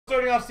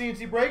Starting off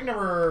CNC break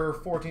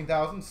number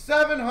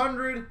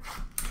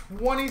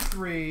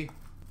 14,723.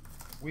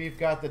 We've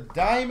got the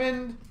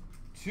Diamond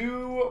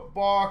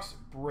 2-box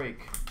break.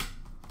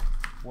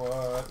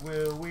 What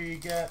will we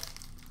get?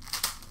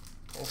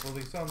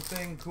 Hopefully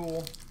something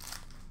cool.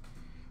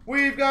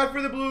 We've got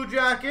for the Blue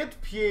Jacket,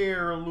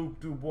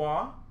 Pierre-Luc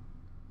Dubois,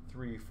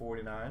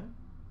 $3.49.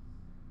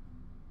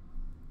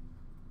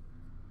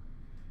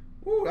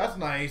 Ooh, that's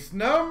nice.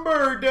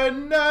 Number to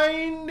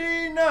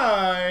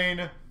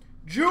 99.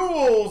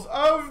 Jewels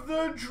of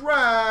the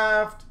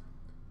Draft,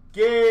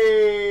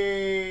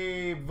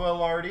 Gabe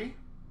Velarde.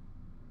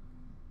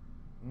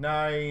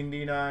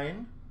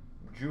 99.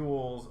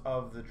 Jewels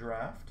of the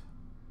Draft,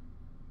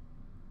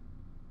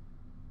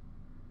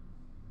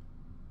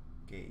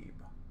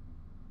 Gabe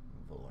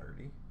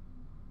Velarde.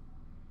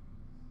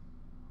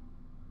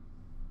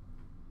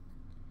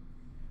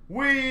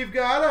 We've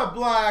got a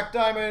Black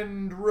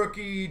Diamond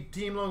Rookie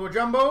Team Logo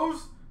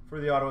Jumbos for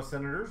the Ottawa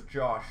Senators,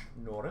 Josh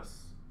Norris.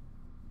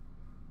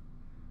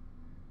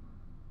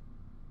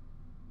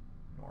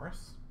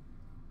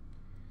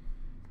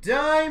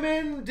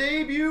 Diamond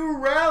Debut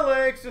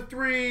Relics of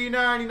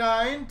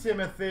 $3.99,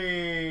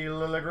 Timothy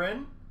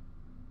Liljegren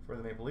for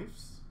the Maple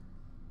Leafs.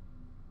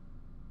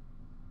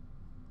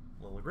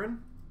 Liljegren.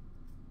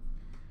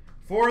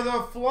 For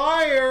the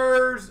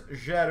Flyers,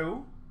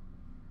 Giroux,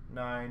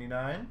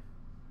 $99.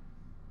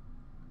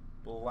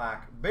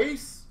 Black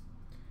base.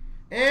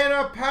 And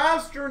a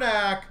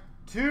Pasternak,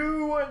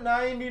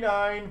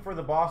 $2.99 for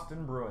the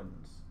Boston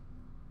Bruins.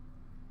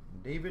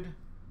 David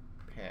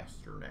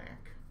Pasternak.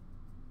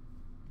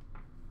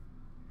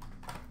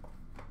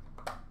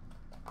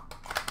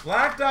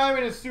 Black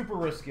Diamond is super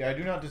risky. I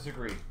do not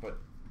disagree. But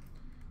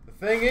the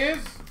thing is,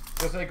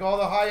 just like all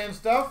the high-end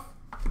stuff,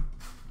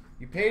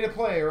 you pay to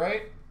play,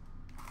 right?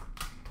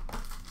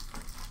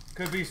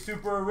 Could be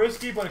super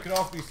risky, but it could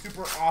also be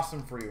super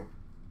awesome for you.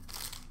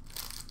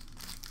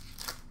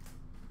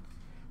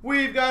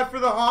 We've got for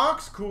the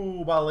Hawks,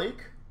 Kubalik,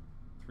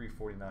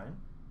 $3.49.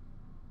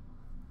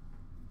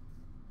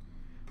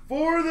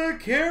 For the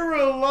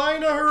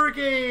Carolina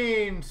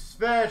Hurricanes,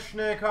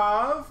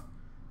 Svechnikov,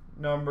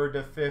 numbered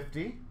to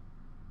 50.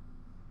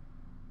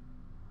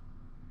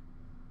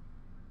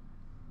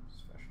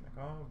 Svechnikov,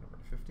 number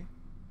to 50.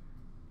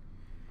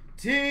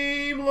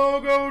 Team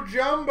Logo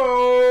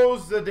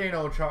Jumbos,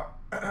 Zdeno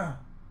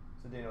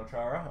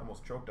Chara.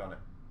 Almost choked on it.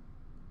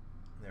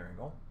 There we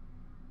go.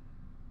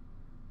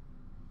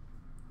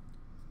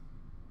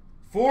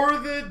 For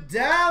the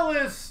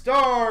Dallas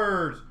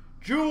Stars,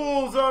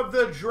 Jewels of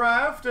the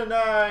Draft, a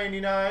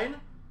 $99.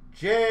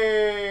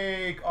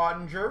 Jake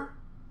Ottinger.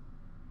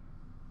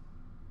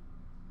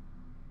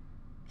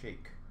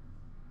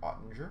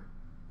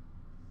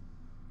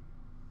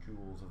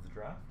 Jewels of the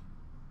Draft.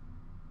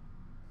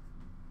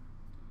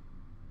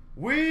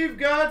 We've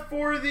got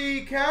for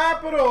the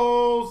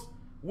Capitals,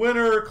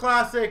 Winter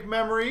Classic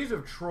Memories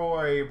of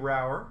Troy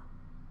Brouwer.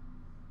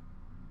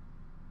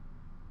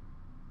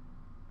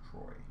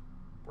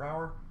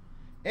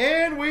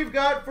 And we've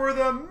got for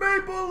the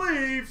Maple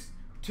Leafs,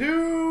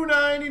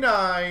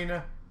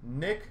 $2.99,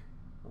 Nick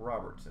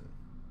Robertson.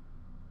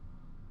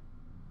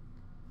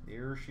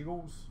 There she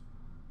goes.